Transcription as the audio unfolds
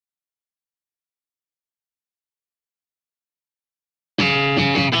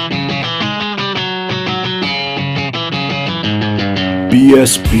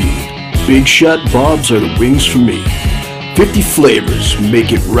BSB. Big Shot Bobs are the wings for me. 50 flavors,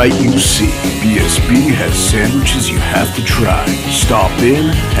 make it right, you see. BSB has sandwiches you have to try. Stop in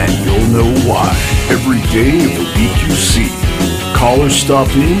and you'll know why. Every day of the week you see. Call or stop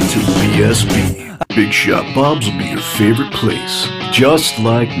in to BSB. Big Shot Bobs will be your favorite place, just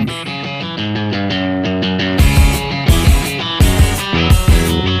like me.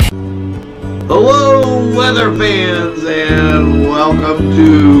 Hello, weather fans, and welcome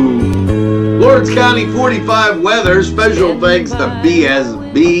to Lawrence County 45 weather. Special thanks to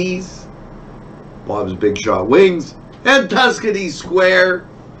BSB's, Bob's Big Shot Wings, and Tuscany Square.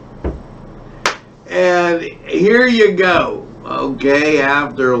 And here you go. Okay,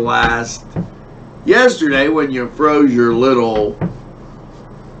 after yesterday when you froze your little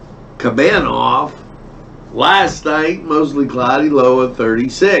cabana off, last night mostly cloudy, low of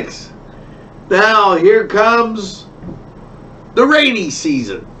 36. Now, here comes the rainy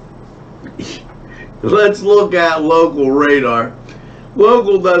season. Let's look at local radar.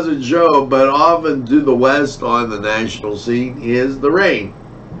 Local doesn't show, but often to the west on the national scene is the rain.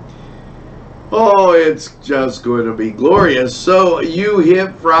 Oh, it's just going to be glorious. So you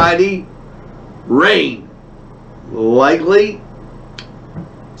hit Friday, rain. Likely,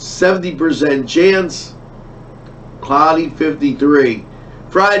 70% chance, cloudy 53.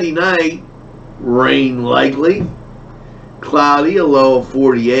 Friday night, rain likely, cloudy, a low of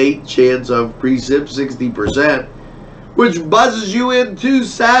 48, chance of precip 60%, which buzzes you into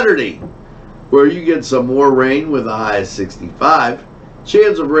Saturday, where you get some more rain with a high of 65,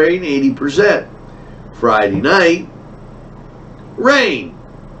 chance of rain 80%. Friday night, rain,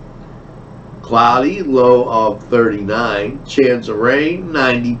 cloudy, low of 39, chance of rain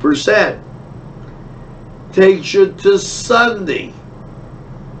 90%. Takes you to Sunday.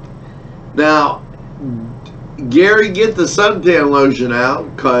 Now, Gary, get the suntan lotion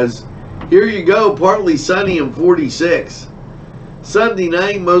out, because here you go, partly sunny and 46. Sunday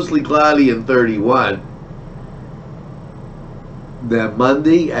night, mostly cloudy and 31. Then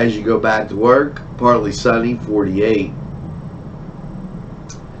Monday, as you go back to work, partly sunny, 48.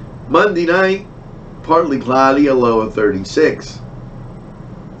 Monday night, partly cloudy, a low of 36.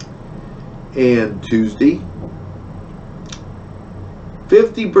 And Tuesday,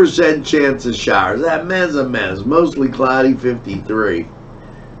 50% chance of showers. That man's a mess. Mostly cloudy, 53.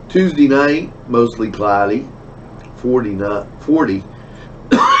 Tuesday night, mostly cloudy, 40. And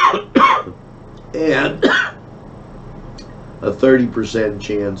a 30%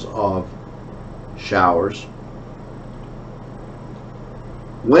 chance of showers.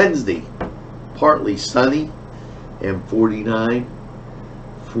 Wednesday, partly sunny and 40%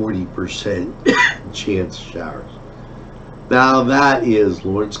 chance of showers. Now that is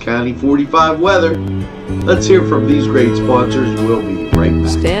Lawrence County 45 weather. Let's hear from these great sponsors. We'll be right back.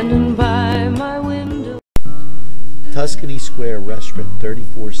 Standing by my window. Tuscany Square Restaurant,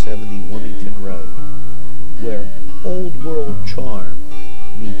 3470 Wilmington Road, where old world charm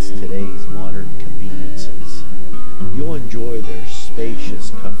meets today's modern conveniences. You'll enjoy their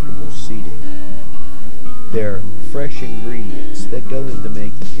spacious, comfortable seating, their fresh ingredients that go into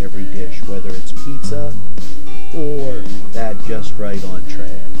making every dish, whether it's pizza or that just right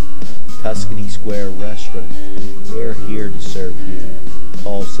entree. Tuscany Square Restaurant, they're here to serve you.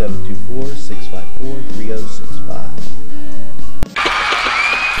 Call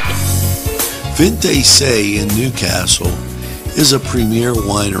 724-654-3065. Vinte Say in Newcastle is a premier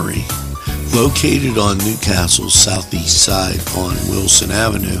winery located on Newcastle's southeast side on Wilson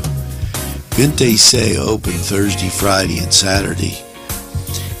Avenue. Vinte Say open Thursday, Friday, and Saturday.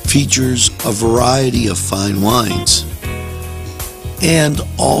 Features a variety of fine wines and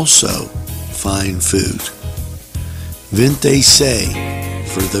also fine food. Vinte Say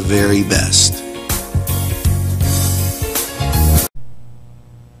for the very best.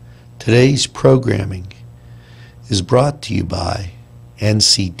 Today's programming is brought to you by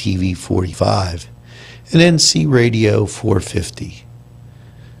NCTV45 and NC Radio 450,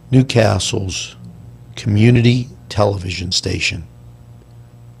 Newcastle's community television station.